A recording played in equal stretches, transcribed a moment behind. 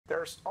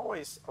There's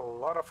always a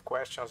lot of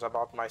questions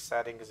about my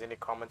settings in the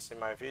comments in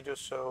my video,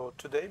 so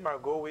today my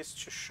goal is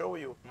to show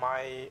you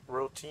my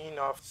routine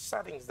of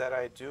settings that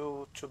I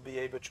do to be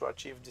able to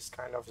achieve this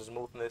kind of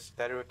smoothness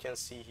that you can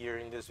see here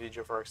in this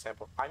video. For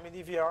example, I'm in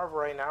DVR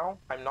right now.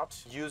 I'm not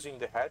using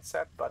the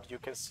headset, but you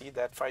can see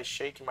that if I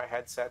shake my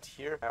headset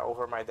here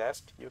over my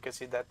desk, you can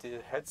see that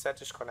the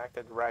headset is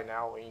connected right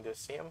now in the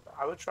sim.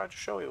 I will try to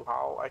show you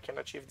how I can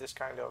achieve this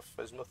kind of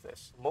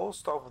smoothness.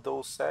 Most of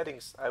those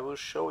settings I will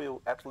show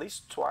you at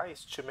least twice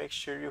to make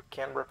sure you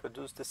can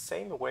reproduce the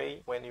same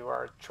way when you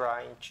are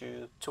trying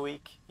to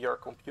tweak your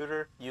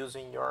computer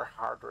using your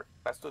hardware.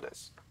 Let's do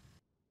this.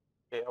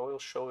 Okay, I will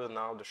show you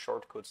now the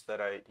shortcuts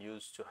that I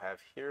use to have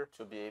here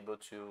to be able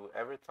to,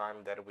 every time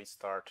that we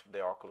start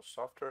the Oculus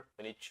software,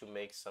 we need to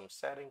make some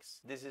settings.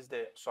 This is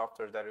the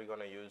software that we're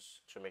going to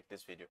use to make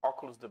this video.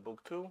 Oculus Debug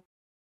Tool,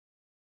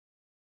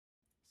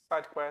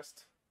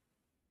 SideQuest,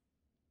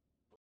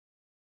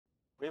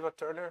 Riva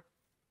Turner.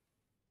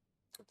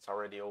 It's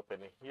already open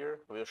here.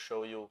 We'll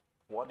show you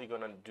what you're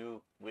gonna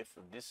do with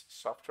this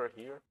software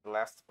here.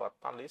 Last but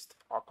not least,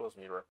 Oculus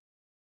Mirror,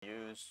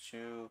 used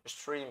to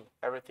stream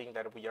everything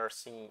that we are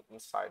seeing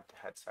inside the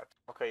headset.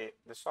 Okay,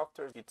 the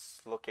software,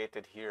 it's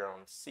located here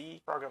on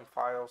C, Program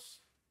Files,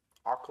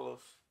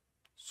 Oculus,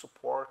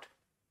 Support,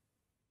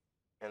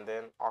 and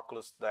then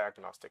Oculus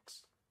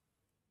Diagnostics.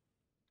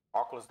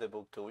 Oculus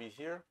Debug Tool is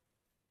here.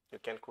 You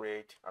can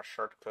create a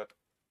shortcut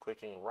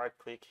clicking right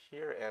click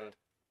here and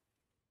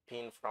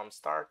pin from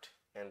start,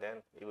 and then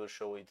it will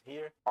show it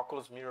here.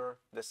 Oculus Mirror,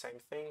 the same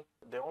thing.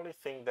 The only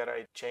thing that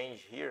I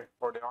changed here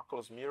for the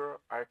Oculus Mirror,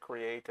 I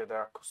created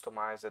a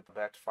customized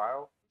bat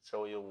file.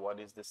 Show you what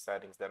is the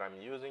settings that I'm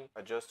using.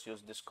 I just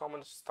use this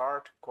command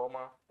start,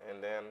 comma,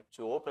 and then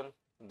to open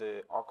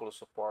the Oculus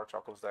Support,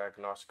 Oculus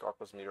Diagnostic,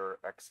 Oculus Mirror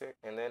exit,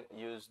 and then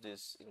use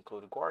this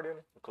include Guardian,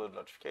 include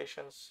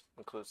notifications,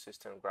 include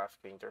system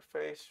graphic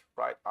interface,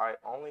 right eye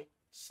only,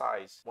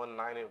 size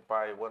 190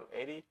 by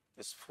 180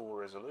 is full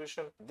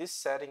resolution. This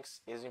settings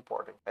is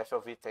important.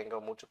 FLV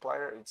tangle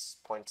multiplier, it's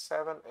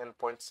 0.7 and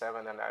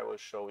 0.7, and I will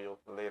show you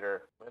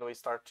later when we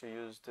start to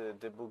use the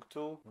debug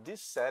tool.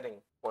 This setting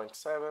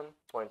 0.7,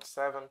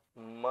 0.7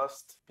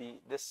 must be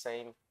the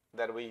same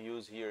that we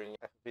use here in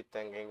FLV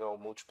tangle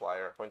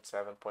multiplier,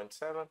 0.7,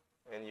 0.7.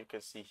 And you can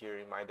see here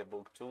in my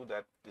debug tool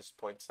that is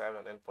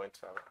 0.7 and 0.7.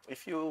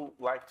 If you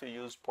like to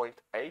use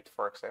 0.8,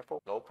 for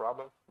example, no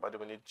problem, but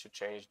we need to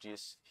change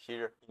this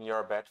here in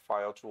your bat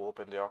file to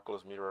open the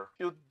Oculus Mirror.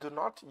 If you do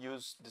not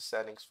use the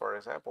settings, for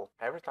example,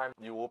 every time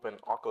you open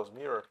Oculus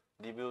Mirror,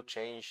 they will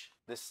change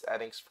the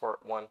settings for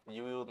one.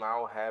 You will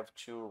now have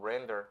to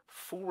render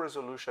full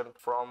resolution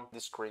from the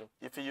screen.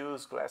 If you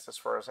use glasses,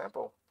 for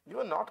example, you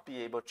will not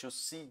be able to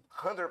see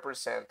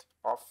 100%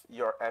 of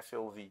your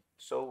FLV.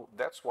 So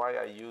that's why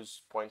I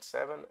use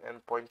 0.7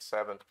 and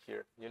 0.7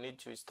 here. You need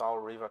to install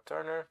Riva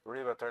Turner.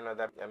 Riva Turner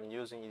that I'm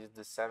using is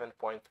the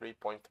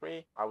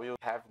 7.3.3. I will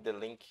have the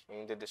link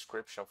in the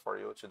description for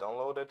you to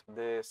download it.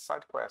 The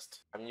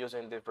SideQuest, I'm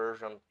using the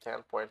version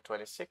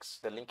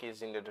 10.26. The link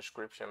is in the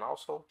description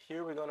also.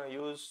 Here we're gonna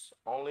use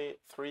only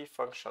 3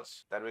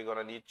 functions that we're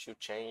gonna need to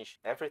change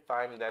every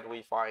time that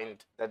we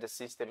find that the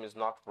system is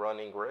not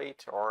running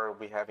great or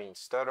we having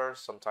stutters.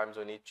 Sometimes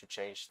we need to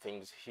change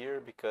things here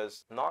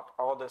because not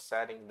all the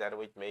settings that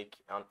we make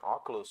on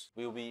Oculus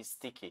will be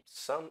sticky.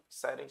 Some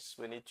settings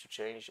we need to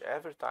change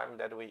every time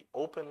that we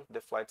open the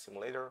flight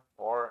simulator,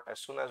 or as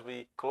soon as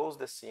we close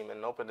the sim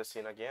and open the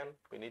sim again,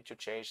 we need to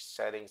change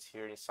settings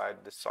here inside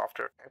the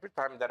software. Every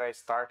time that I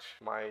start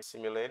my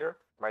simulator,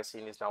 my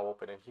scene is now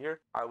open in here,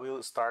 I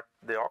will start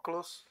the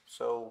Oculus,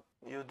 so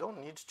you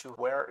don't need to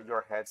wear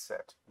your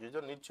headset. You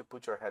don't need to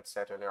put your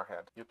headset on your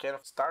head. You can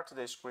start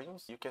the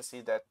screens. You can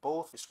see that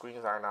both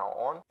screens are now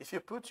on. If you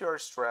put your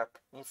strap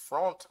in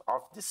front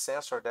of this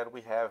sensor that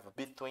we have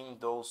between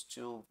those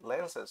two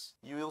lenses,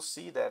 you will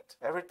see that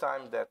every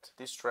time that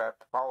this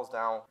strap falls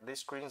down, the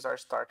screens are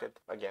started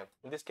again.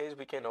 In this case,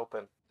 we can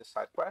open the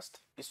SideQuest,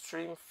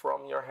 stream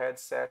from your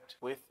headset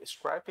with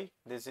Scrappy.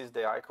 This is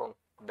the icon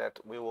that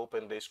will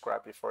open the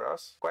Scrappy for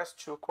us. Quest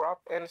to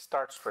crop and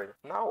start stream.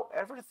 Now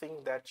everything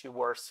that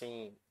you are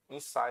seeing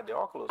inside the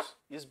Oculus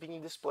is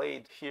being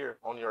displayed here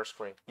on your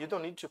screen. You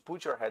don't need to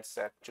put your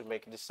headset to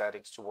make the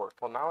settings to work.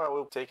 Well, now I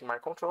will take my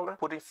controller,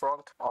 put in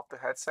front of the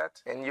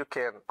headset, and you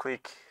can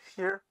click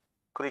here,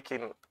 click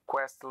in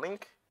Quest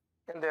link,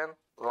 and then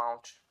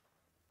launch.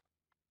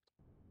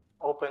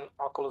 Open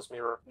Oculus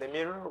Mirror. The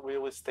mirror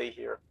will stay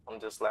here on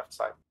this left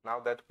side. Now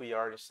that we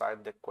are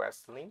inside the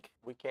Quest link,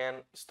 we can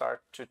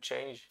start to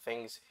change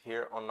things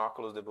here on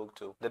Oculus Debug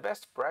Tool. The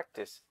best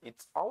practice,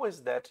 it's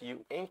always that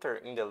you enter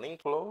in the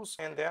link, close,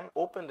 and then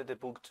open the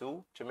Debug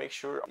Tool to make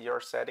sure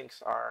your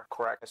settings are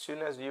correct. As soon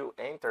as you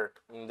enter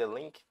in the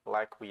link,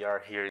 like we are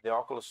here, the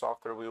Oculus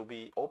software will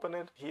be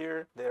opened.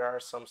 Here, there are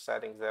some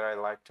settings that I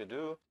like to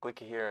do. Click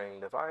here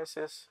in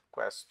Devices,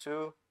 Quest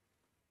 2.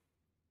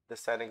 The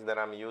settings that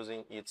I'm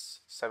using, it's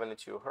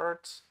 72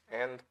 Hz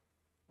and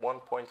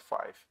 1.5,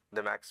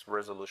 the max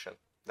resolution.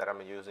 that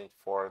I'm using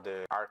for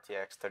the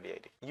RTX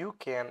 3080. You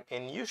can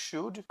and you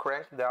should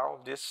crank down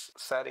these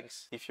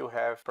settings if you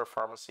have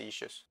performance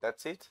issues.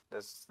 That's it.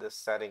 That's the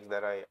settings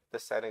that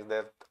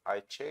I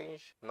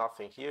change.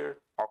 Nothing here.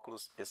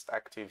 Oculus is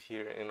active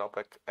here in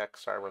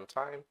OpenX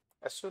runtime.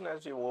 As soon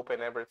as you open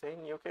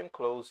everything, you can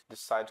close the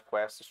side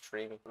quest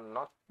stream. I'm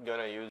not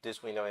gonna use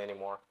this window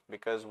anymore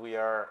because we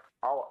are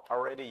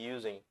already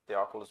using the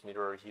Oculus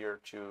mirror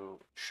here to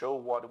show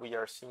what we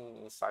are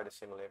seeing inside the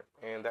simulator.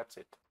 And that's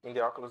it. In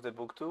the Oculus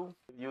debug tool,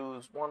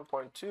 use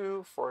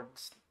 1.2 for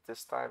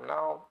this time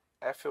now.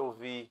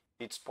 FLV,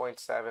 it's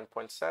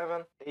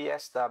 0.7.7.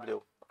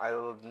 ASW,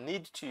 I'll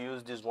need to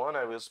use this one.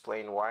 I will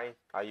explain why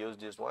I use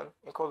this one.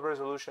 Encode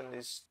resolution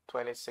is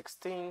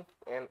 2016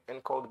 and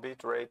encode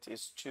bitrate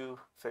is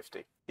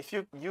 250. If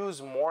you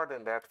use more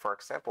than that, for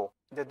example,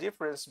 the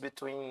difference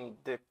between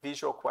the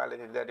visual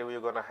quality that you're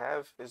gonna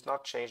have is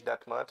not changed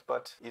that much,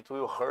 but it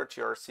will hurt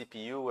your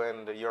CPU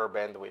and your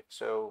bandwidth.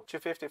 So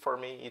 250 for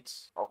me,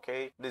 it's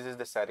okay. This is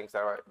the settings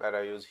that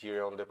I use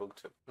here on the debug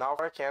tool. Now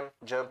I can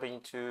jump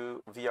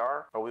into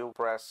VR. I will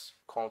press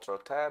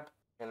Ctrl Tab.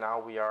 And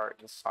now we are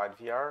inside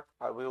VR.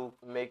 I will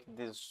make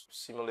this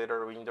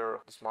simulator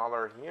window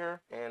smaller here,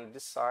 and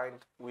this side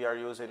we are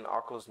using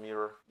Oculus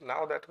Mirror.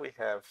 Now that we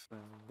have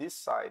this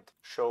side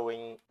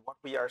showing what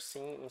we are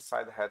seeing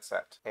inside the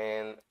headset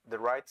and the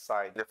right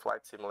side, the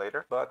flight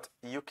simulator, but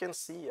you can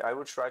see, I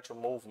will try to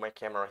move my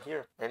camera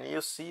here, and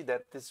you see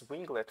that this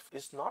winglet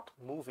is not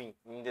moving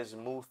in the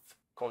smooth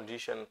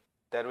condition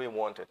that we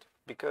wanted,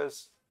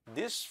 because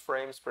this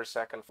frames per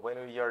second, when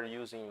we are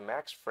using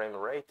max frame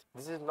rate,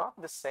 this is not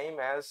the same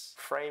as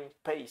frame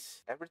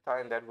pace. Every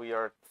time that we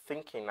are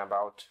thinking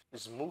about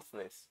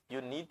smoothness, you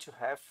need to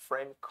have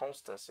frame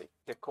constancy.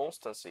 The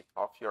constancy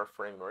of your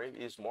frame rate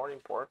is more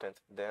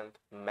important than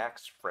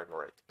max frame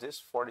rate. This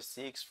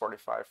 46,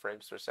 45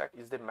 frames per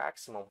second is the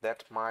maximum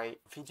that my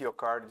video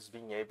card is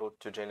being able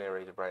to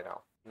generate right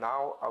now.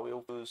 Now I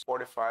will use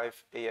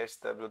 45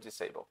 ASW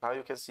disable. Now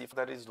you can see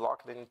that is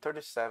locked in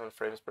 37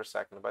 frames per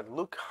second, but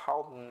look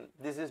how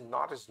this is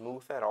not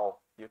smooth at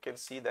all. You can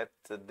see that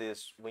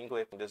this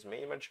winglet in this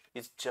image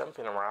is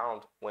jumping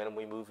around when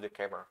we move the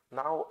camera.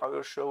 Now I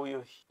will show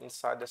you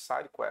inside the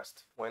side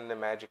quest when the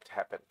magic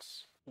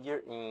happens.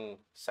 Here in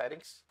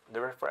settings,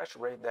 the refresh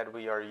rate that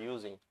we are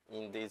using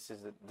in this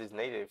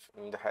native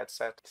in the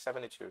headset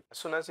 72. As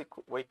soon as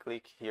we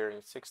click here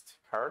in 60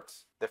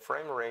 Hz, the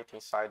frame rate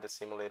inside the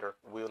simulator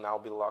will now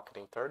be locked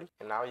in 30.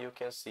 And now you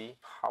can see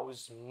how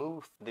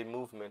smooth the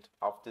movement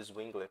of this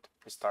winglet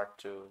start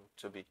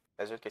to be.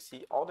 As you can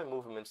see, all the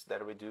movements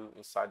that we do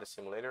inside the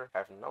simulator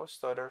have no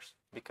stutters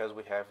because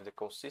we have the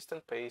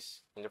consistent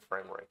pace in the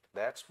frame rate.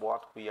 That's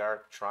what we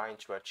are trying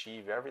to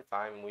achieve every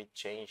time we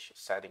change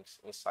settings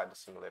inside the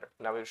simulator.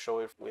 Now we'll show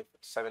it with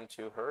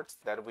 72 Hz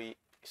that we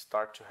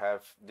start to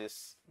have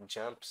these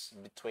jumps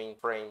between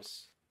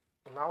frames.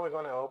 Now we're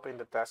going to open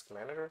the task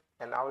manager,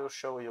 and I will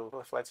show you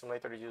the flight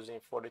simulator using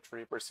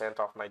 43%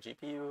 of my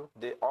GPU,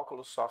 the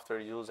Oculus software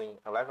using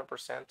 11%,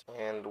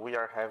 and we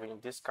are having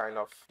this kind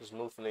of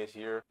smoothness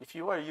here. If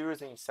you are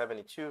using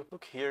 72,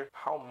 look here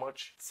how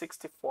much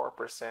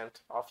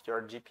 64% of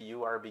your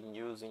GPU are being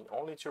using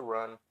only to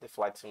run the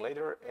flight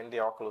simulator and the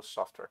Oculus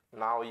software.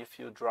 Now if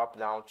you drop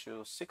down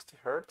to 60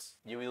 Hz,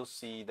 you will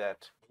see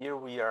that here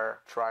we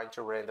are trying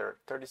to render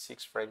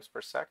 36 frames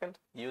per second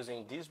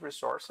using these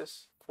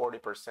resources,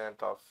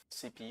 40% of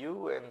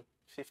CPU and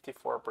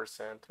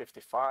 54%,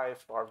 55%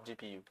 of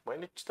GPU.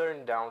 When it's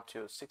turned down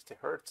to 60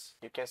 Hz,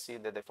 you can see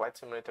that the flight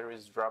simulator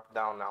is dropped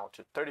down now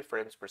to 30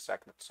 frames per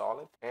second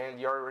solid, and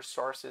your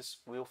resources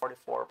will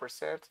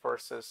 44%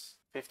 versus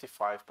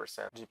 55%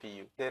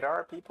 GPU. There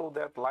are people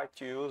that like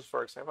to use,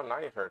 for example,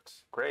 90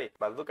 Hz. Great,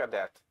 but look at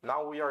that.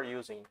 Now we are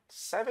using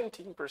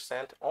 17%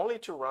 only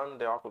to run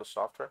the Oculus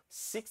software,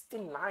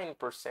 69%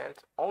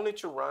 only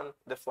to run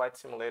the flight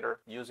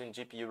simulator using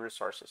GPU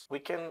resources. We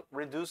can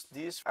reduce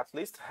this at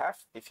least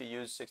half if you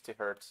use 60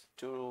 Hz.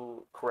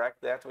 To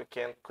correct that, we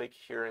can click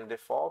here in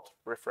default,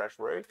 refresh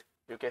rate.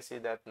 You can see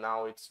that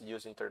now it's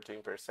using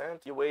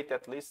 13%. You wait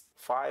at least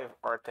 5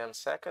 or 10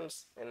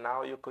 seconds, and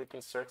now you click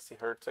in 60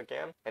 Hz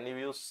again, and you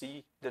will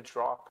see the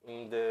drop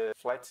in the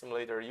flight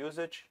simulator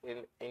usage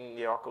in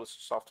the Oculus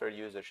software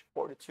usage.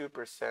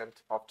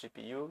 42% of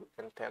GPU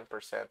and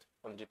 10%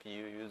 on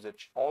GPU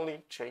usage,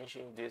 only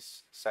changing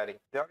this setting.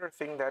 The other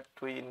thing that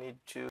we need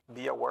to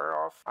be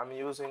aware of, I'm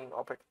using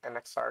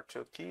OpenXR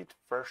Toolkit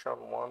version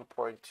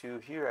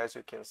 1.2 here, as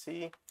you can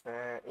see.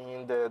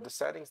 In the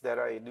settings that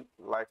I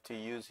like to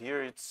use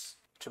here, it's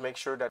to make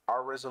sure that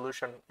our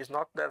resolution is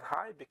not that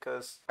high,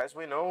 because as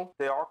we know,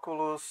 the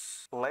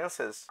Oculus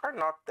lenses are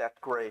not that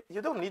great.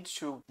 You don't need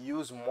to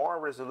use more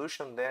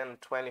resolution than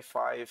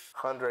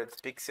 2500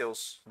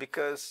 pixels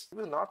because you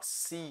will not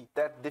see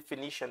that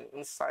definition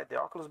inside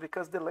the Oculus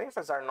because the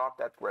lenses are not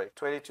that great.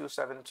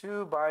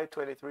 2272 by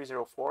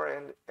 2304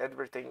 and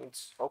everything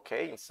is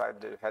okay inside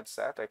the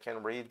headset. I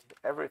can read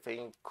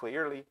everything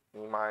clearly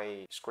in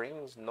my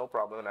screens, no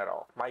problem at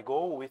all. My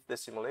goal with the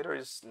simulator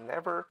is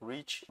never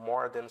reach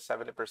more than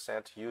 70%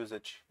 70%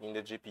 usage in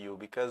the GPU,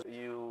 because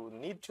you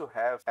need to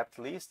have at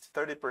least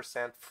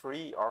 30%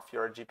 free of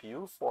your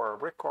GPU for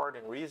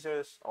recording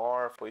reasons,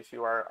 or if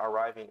you are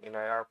arriving in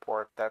an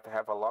airport that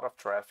have a lot of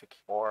traffic,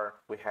 or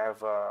we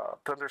have a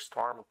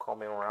thunderstorm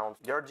coming around.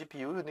 Your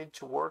GPU need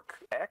to work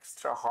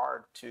extra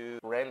hard to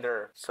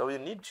render, so you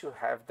need to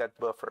have that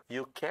buffer.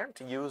 You can't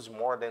use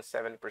more than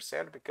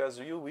 70% because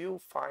you will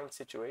find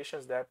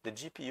situations that the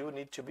GPU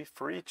need to be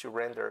free to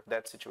render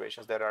that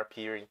situations that are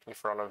appearing in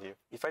front of you.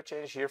 If I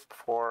change here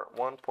for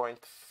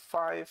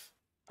 1.5,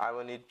 I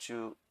will need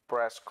to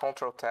press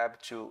Ctrl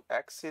Tab to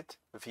exit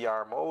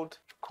VR mode,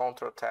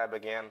 Ctrl Tab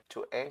again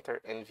to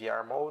enter in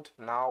VR mode.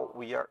 Now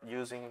we are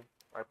using,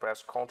 I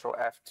press Ctrl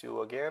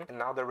F2 again, and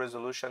now the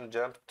resolution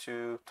jumped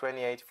to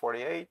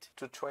 2848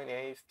 to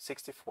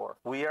 2864.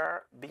 We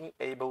are being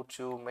able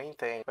to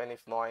maintain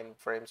 29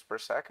 frames per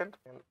second,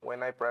 and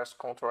when I press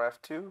Ctrl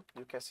F2,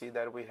 you can see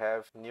that we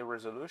have new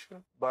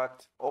resolution,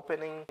 but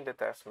opening the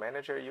task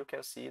manager, you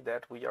can see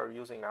that we are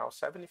using now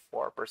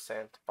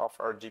 74% of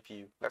our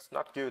GPU. That's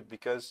not good,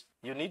 because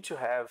you need to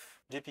have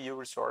GPU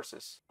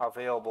resources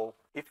available.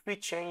 If we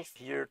change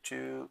here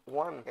to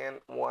 1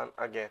 and 1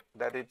 again,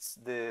 that it's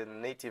the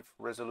native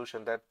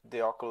resolution that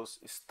the Oculus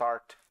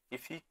start.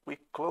 If we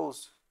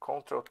close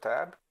Ctrl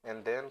Tab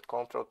and then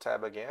Ctrl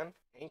Tab again,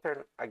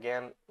 enter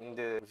again in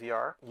the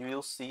VR, you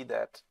will see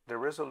that the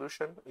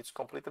resolution is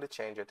completely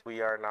changed. We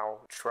are now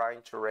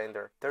trying to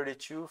render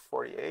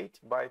 3248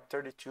 by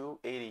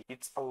 3280.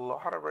 It's a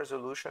lot of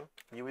resolution.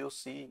 You will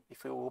see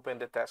if you open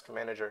the task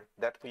manager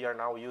that we are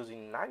now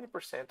using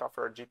 90% of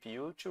our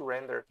GPU to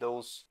render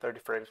those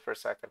 30 frames per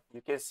second.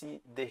 You can see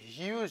the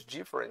huge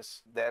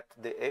difference that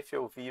the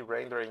FOV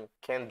rendering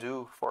can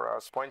do for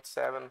us.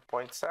 0.7,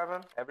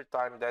 0.7. Every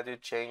time that you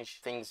change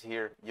things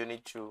here, you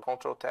need to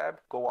Ctrl Tab,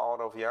 go out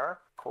of VR,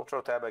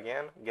 Ctrl Tab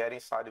again, get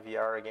inside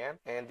VR again,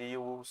 and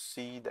you will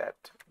see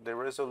that the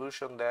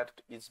resolution that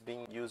is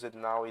being used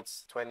now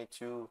it's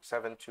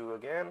 2272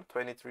 again,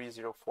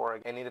 2304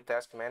 again. And in the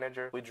task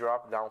manager, we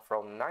drop down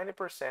from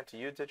 90%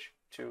 usage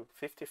to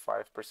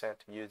 55%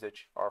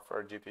 usage of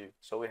our GPU.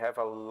 So we have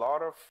a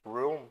lot of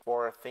room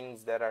for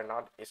things that are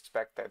not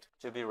expected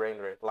to be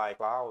rendered, like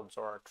clouds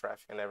or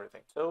traffic and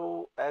everything.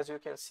 So as you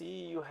can see,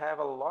 you have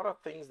a lot of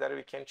things that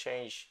we can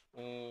change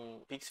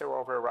in pixel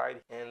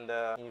override and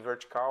in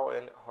vertical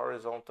and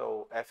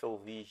horizontal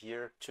FOV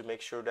here to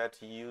make sure that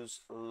you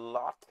use a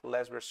lot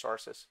less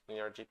resources in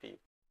your GPU.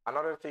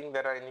 Another thing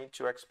that I need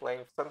to explain,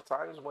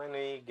 sometimes when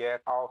we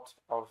get out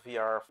of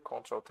VR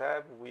Ctrl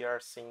Tab, we are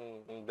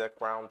seeing in the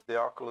background the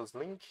Oculus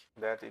link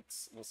that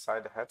it's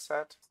inside the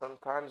headset.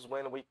 Sometimes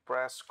when we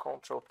press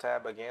Ctrl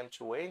Tab again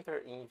to enter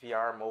in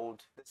VR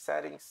mode, the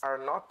settings are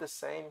not the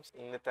same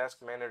in the task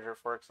manager,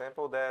 for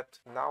example, that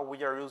now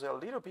we are using a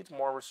little bit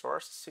more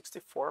resources,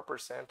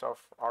 64% of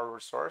our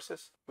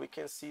resources. We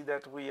can see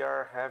that we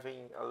are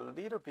having a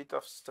little bit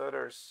of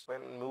stutters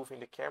when moving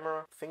the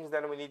camera. Things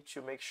that we need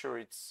to make sure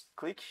it's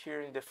click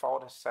here in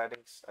default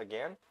settings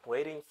again,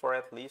 waiting for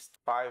at least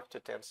 5 to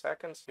 10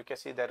 seconds. You can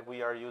see that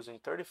we are using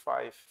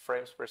 35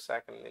 frames per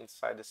second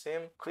inside the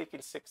sim. Click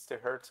in 60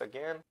 Hz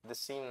again. The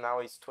sim now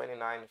is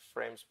 29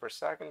 frames per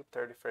second,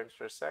 30 frames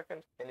per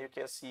second. And you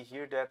can see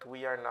here that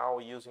we are now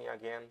using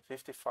again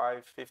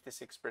 55,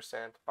 56%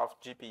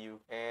 of GPU.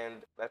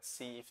 And let's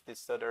see if the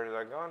stutters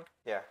are gone.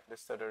 Yeah, the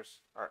stutters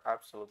are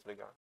absolutely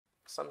gone.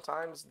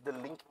 Sometimes the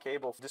link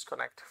cable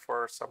disconnect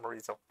for some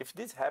reason. If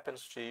this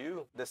happens to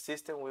you, the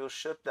system will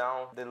shut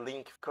down the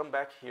link. Come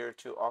back here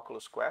to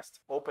Oculus Quest,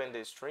 open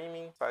the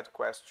streaming, side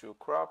Quest to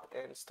crop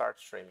and start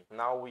streaming.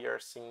 Now we are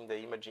seeing the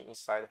image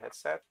inside the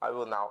headset. I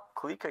will now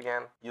click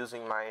again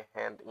using my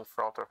hand in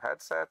front of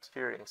headset,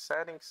 here in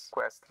settings,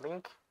 Quest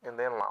link, and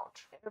then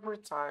launch. Every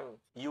time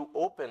you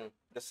open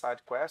the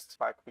side quest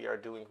like we are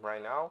doing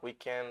right now, we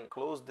can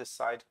close the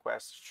side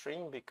quest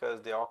stream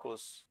because the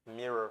Oculus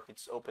mirror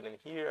it's opening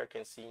here. I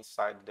can see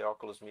inside the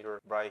Oculus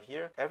mirror right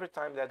here. Every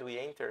time that we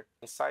enter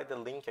inside the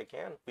link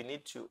again, we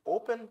need to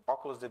open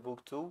Oculus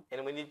debug tool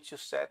and we need to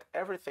set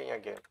everything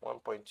again.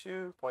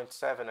 1.2,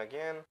 0.7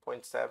 again,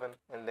 0.7,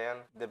 and then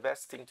the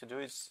best thing to do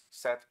is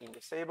set in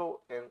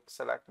disable and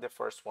select the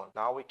first one.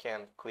 Now we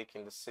can click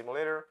in the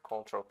simulator,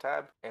 Control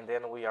Tab, and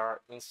then we are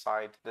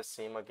inside the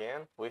sim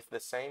again with the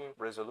same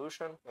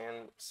resolution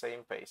and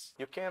same pace.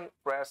 You can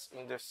press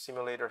in the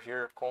simulator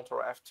here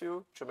Ctrl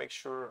F2 to make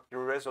sure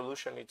your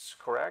resolution is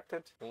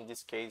corrected. In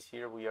this case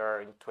here we are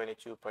in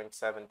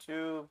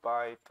 22.72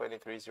 by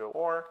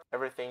 2304.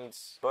 Everything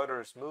is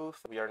butter smooth.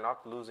 We are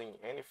not losing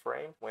any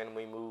frame when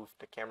we move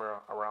the camera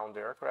around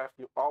the aircraft.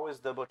 You always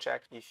double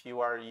check if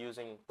you are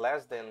using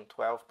less than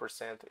 12%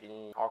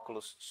 in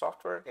Oculus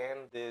software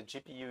and the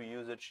GPU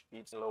usage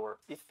is lower.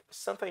 If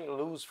something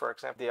loose, for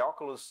example, the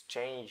Oculus Oculus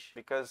change,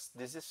 because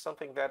this is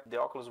something that the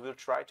Oculus will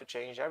try to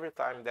change every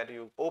time that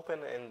you open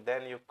and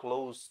then you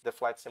close the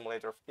flight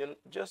simulator. You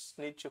just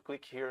need to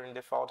click here in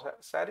default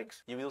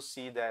settings. You will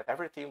see that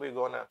everything we're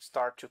gonna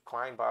start to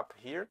climb up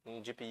here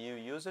in GPU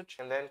usage,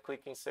 and then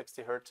clicking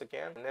 60 Hz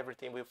again, and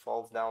everything will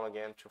fall down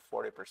again to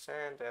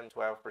 40% and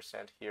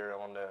 12% here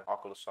on the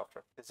Oculus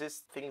software. This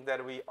is thing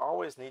that we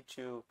always need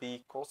to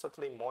be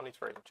constantly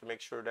monitoring to make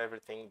sure that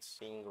everything's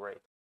being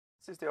great.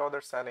 This is the other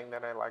setting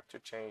that I like to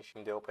change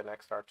in the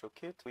OpenXR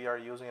toolkit. We are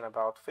using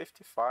about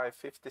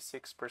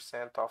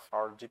 55-56% of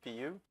our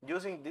GPU.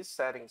 Using these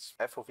settings,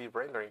 FOV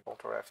rendering,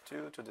 Ctrl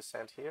F2 to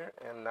descend here,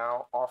 and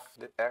now off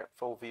the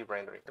FOV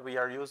rendering. We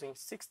are using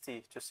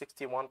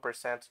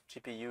 60-61%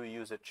 GPU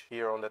usage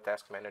here on the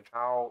task manager.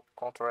 Now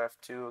Ctrl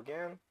F2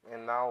 again,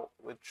 and now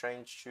we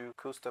change to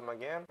custom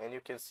again, and you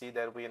can see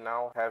that we are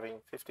now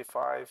having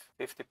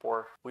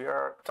 55-54. We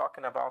are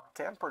talking about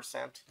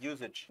 10%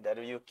 usage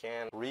that you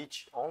can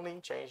reach only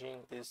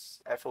changing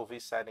these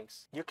FOV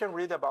settings. You can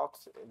read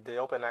about the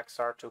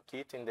OpenXR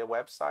toolkit in the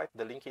website,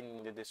 the link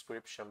in the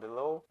description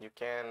below. You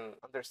can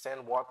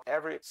understand what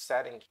every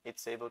setting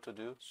it's able to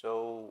do.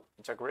 So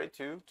it's a great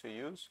tool to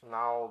use.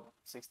 Now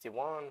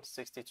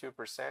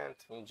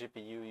 61-62% in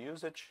GPU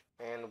usage.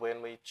 And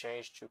when we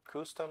change to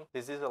custom,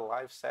 this is a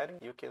live setting.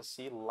 You can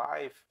see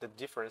live the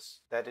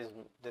difference that is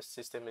the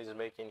system is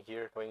making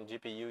here in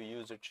GPU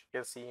usage. You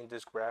can see in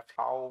this graph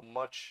how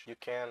much you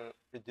can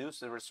reduce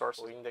the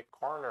resources in the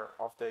corner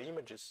of the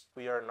images.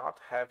 We are not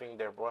having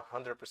the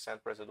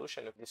 100%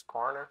 resolution in this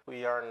corner.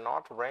 We are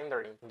not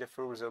rendering the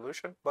full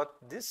resolution, but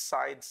these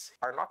sides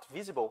are not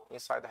visible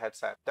inside the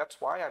headset. That's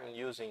why I'm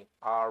using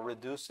a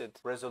reduced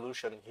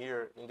resolution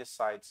here in the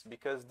sides,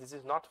 because this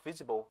is not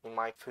visible in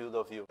my field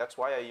of view. That's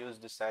why I use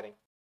this setting.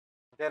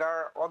 There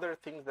are other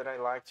things that I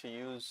like to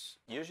use.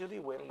 Usually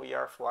when we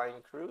are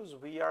flying cruise,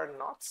 we are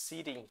not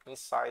sitting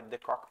inside the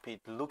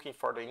cockpit looking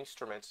for the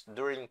instruments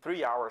during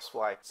 3 hours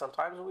flight.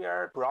 Sometimes we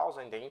are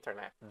browsing the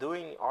internet,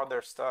 doing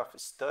other stuff,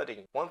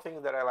 studying. One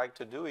thing that I like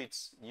to do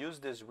is use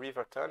this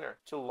river tuner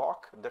to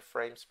lock the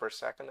frames per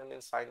second and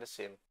inside the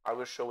sim. I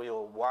will show you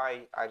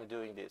why I'm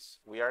doing this.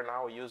 We are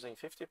now using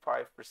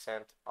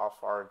 55% of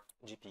our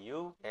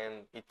GPU,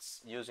 and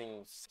it's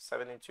using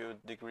 72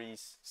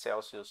 degrees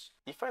Celsius.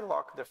 If I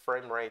lock the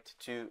frame rate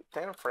to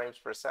 10 frames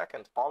per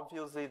second,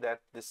 obviously that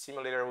the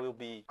simulator will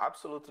be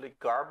absolutely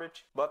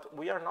garbage, but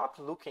we are not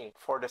looking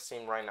for the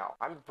sim right now.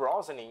 I'm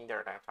browsing the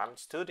internet, I'm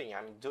studying,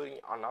 I'm doing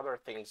other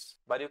things,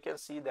 but you can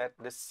see that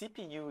the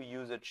CPU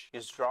usage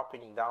is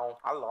dropping down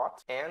a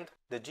lot and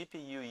the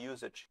GPU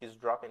usage is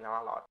dropping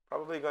down a lot.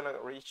 Probably gonna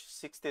reach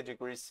 60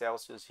 degrees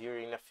Celsius here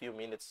in a few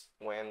minutes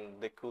when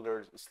the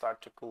coolers start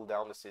to cool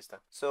down the system.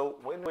 So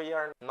when we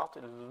are not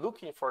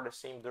looking for the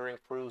sim during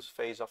cruise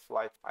phase of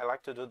flight, I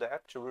like to do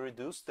that to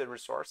reduce the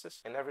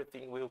resources, and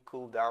everything will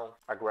cool down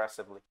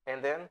aggressively.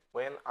 And then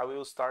when I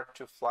will start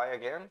to fly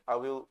again, I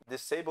will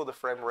disable the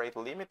frame rate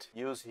limit,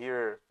 use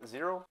here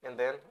 0, and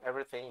then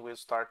everything will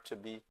start to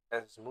be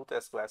as smooth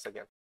as glass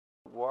again.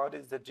 What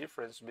is the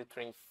difference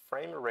between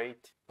frame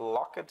rate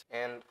locked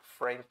and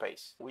frame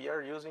pace? We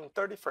are using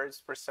 30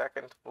 frames per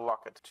second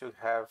locked to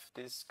have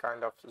this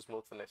kind of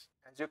smoothness.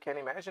 As you can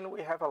imagine,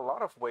 we have a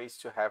lot of ways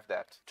to have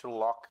that, to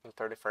lock in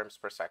 30 frames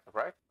per second,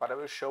 right? But I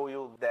will show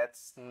you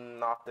that's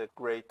not the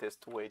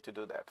greatest way to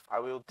do that. I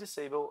will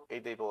disable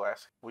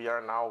AWS. We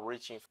are now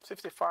reaching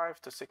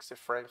 55 to 60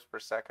 frames per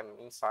second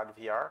inside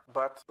VR,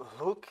 but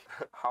look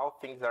how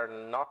things are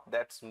not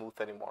that smooth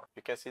anymore.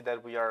 You can see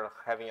that we are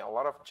having a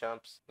lot of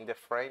jumps in the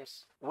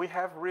frames. We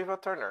have river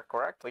tuner,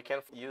 correct? We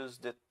can use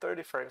the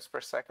 30 frames per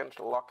second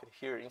locked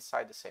here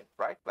inside the sim,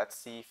 right? Let's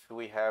see if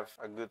we have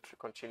a good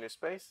continuous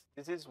pace.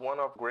 This is one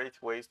of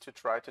great ways to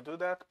try to do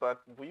that,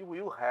 but we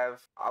will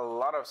have a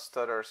lot of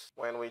stutters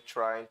when we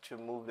try to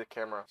move the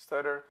camera.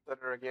 Stutter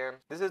again.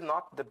 This is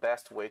not the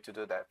best way to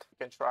do that. You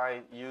can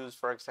try use,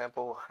 for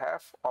example,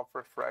 half of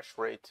refresh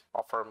rate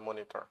of our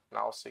monitor.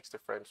 Now 60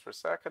 frames per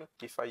second.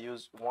 If I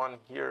use 1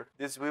 here,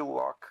 this will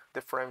lock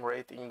the frame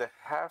rate in the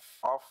half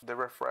of the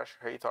refresh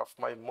rate of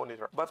my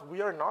monitor. But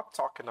we are not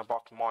talking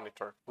about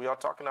monitor. We are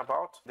talking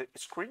about the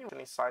screen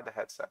inside the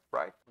headset,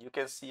 right? You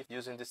can see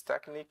using this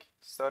technique,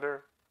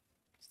 stutter.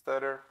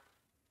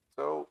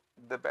 So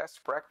the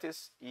best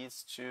practice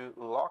is to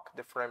lock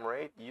the frame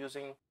rate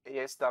using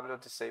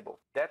ASW disable.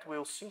 That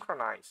will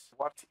synchronize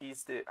what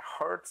is the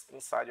hertz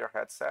inside your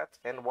headset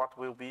and what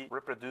will be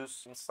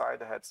reproduced inside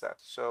the headset.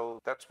 So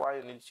that's why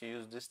you need to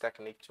use this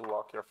technique to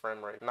lock your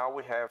frame rate. Now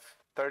we have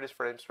 30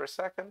 frames per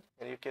second,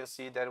 and you can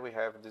see that we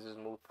have this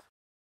smooth.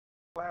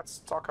 Let's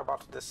talk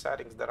about the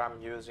settings that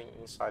I'm using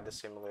inside the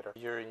simulator.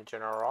 Here in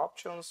general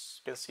options,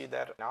 you can see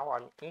that now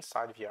I'm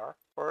inside VR.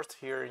 First,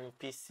 here in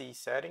PC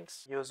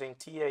settings, using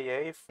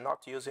TAA, not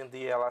using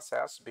the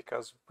DLSS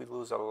because we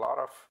lose a lot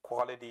of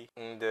quality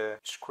in the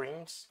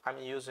screens. I'm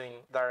using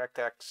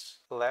DirectX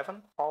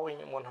 11, all in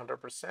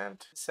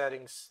 100%.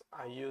 Settings,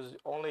 I use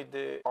only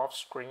the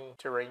off-screen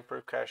terrain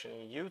percussion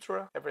in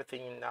Ultra.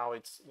 Everything now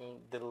it's in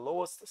the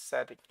lowest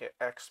setting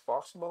X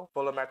possible.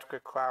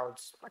 Volumetric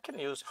clouds, I can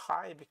use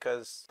high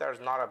because there's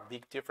not a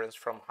big difference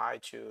from high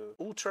to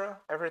Ultra.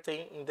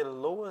 Everything in the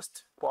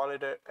lowest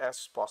quality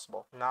as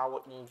possible.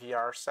 Now in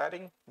VR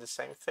setting, the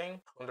same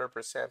thing,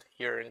 100%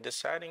 here in the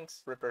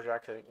settings,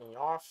 reprojection in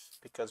off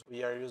because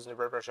we are using the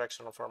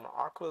reprojection from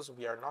Oculus.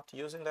 We are not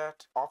using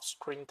that.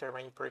 Off-screen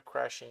terrain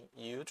percussion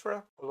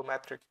Ultra,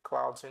 volumetric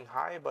clouds in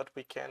high, but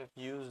we can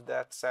use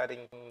that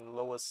setting in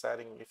lowest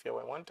setting if you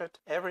want it.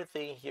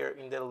 Everything here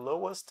in the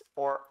lowest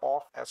or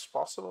off as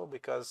possible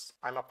because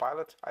I'm a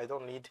pilot. I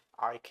don't need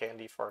eye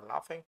candy for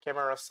nothing.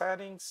 Camera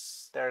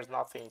settings, there's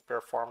nothing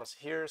performance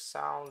here.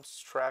 Sounds,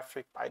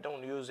 traffic, I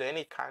don't use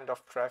any kind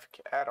of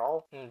traffic at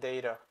all. In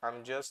data,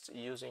 I'm just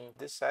using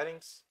these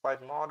settings.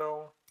 Flight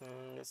model,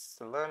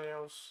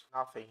 miscellaneous,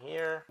 nothing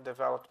here.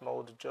 Developed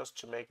mode just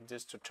to make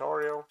this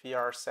tutorial.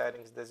 VR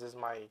settings, this is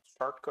my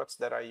shortcuts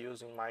that I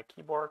use in my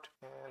keyboard.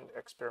 And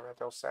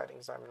experimental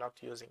settings, I'm not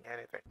using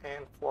anything.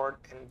 And for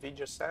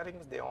NVIDIA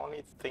settings, the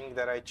only thing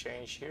that I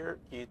change here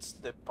is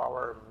the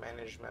power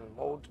management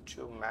mode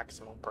to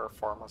maximum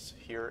performance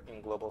here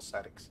in global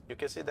settings. You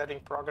can see that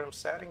in program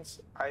settings,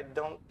 I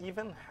don't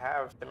even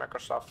have the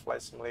Microsoft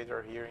Flight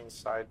Simulator here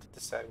inside the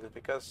settings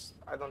because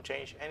I don't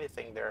change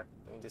anything there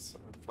in this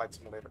flight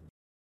simulator.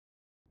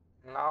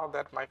 Now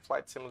that my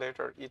flight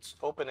simulator is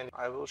open, and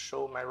I will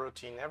show my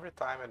routine every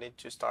time I need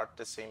to start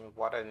the sim,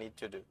 what I need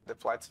to do. The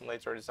flight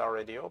simulator is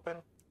already open.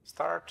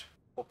 Start,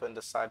 open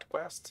the side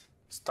quest,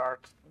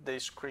 start the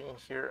screen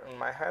here on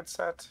my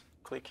headset,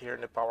 click here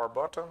in the power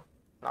button.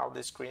 Now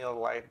the screen will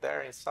light there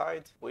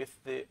inside.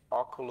 With the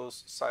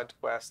Oculus side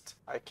quest,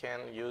 I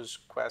can use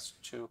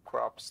quest to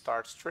crop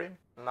start stream.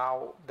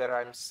 Now that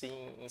I'm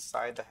seeing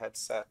inside the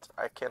headset,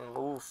 I can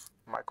move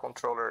my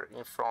controller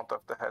in front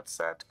of the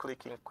headset,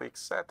 clicking quick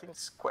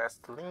settings,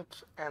 quest link,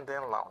 and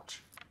then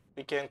launch.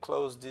 We can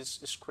close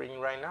this screen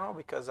right now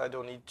because I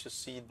don't need to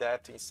see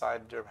that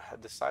inside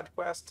the side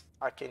quest.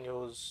 I can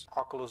use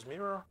Oculus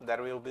Mirror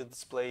that will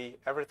display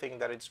everything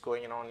that is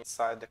going on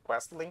inside the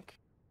quest link.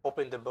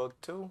 Open debug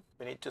tool.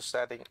 We need to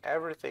setting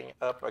everything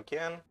up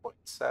again.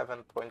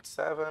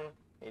 0.7.7.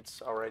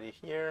 It's already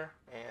here,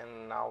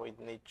 and now we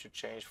need to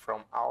change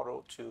from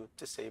auto to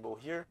disable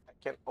here. I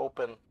can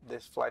open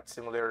this flight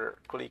simulator,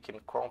 clicking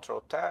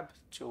Control Tab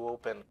to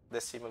open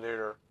the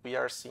simulator. We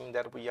are seeing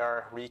that we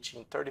are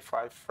reaching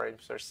 35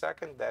 frames per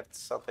second. That's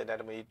something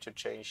that we need to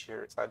change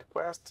here. Side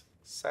quest,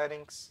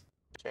 settings,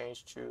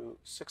 change to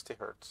 60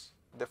 Hz.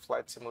 The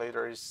flight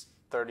simulator is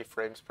 30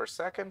 frames per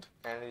second,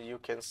 and you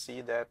can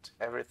see that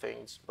everything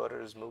is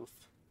butter smooth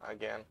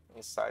again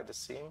inside the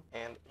sim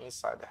and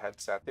inside the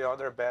headset. The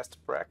other best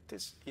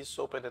practice is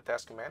open the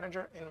task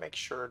manager and make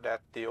sure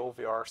that the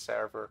OVR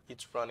server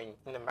is running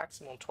in the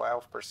maximum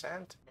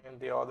 12% and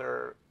the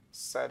other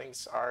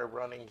settings are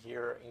running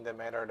here in the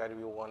manner that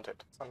we want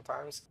it.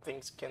 Sometimes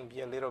things can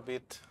be a little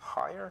bit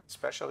higher,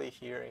 especially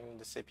here in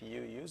the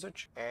CPU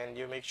usage, and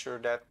you make sure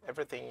that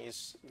everything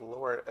is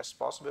lower as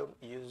possible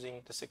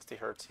using the 60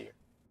 Hz here.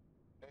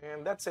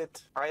 And that's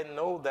it. I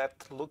know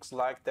that looks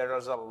like there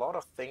is a lot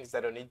of things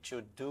that you need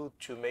to do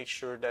to make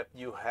sure that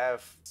you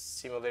have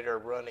simulator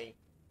running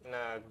in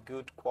a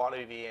good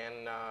quality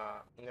and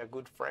in a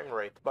good frame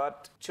rate.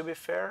 But to be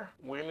fair,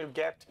 when you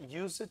get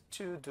used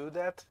to do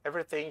that,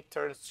 everything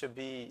turns to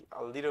be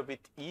a little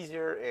bit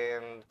easier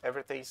and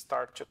everything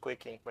starts to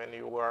clicking when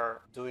you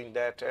are doing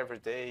that every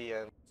day.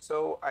 And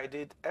so I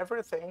did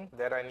everything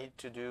that I need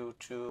to do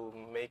to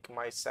make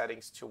my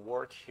settings to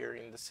work here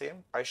in the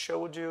sim. I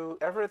showed you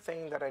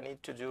everything that I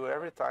need to do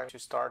every time to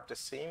start the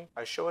sim.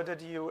 I showed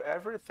you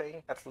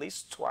everything at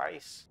least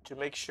twice to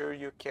make sure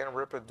you can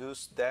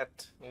reproduce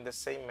that in the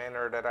same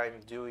manner that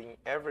I'm doing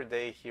every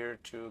day here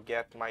to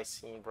get my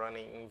sim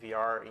running in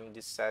VR in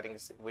these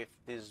settings with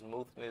this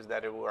smoothness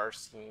that you are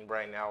seeing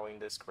right now in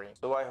the screen.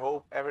 So I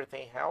hope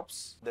everything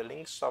helps. The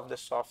links of the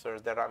software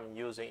that I'm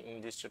using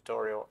in this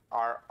tutorial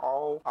are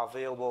all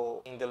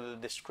available in the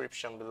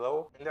description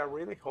below, and I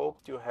really hope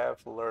you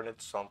have learned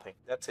something.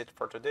 That's it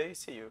for today.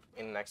 See you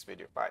in the next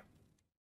video. Bye.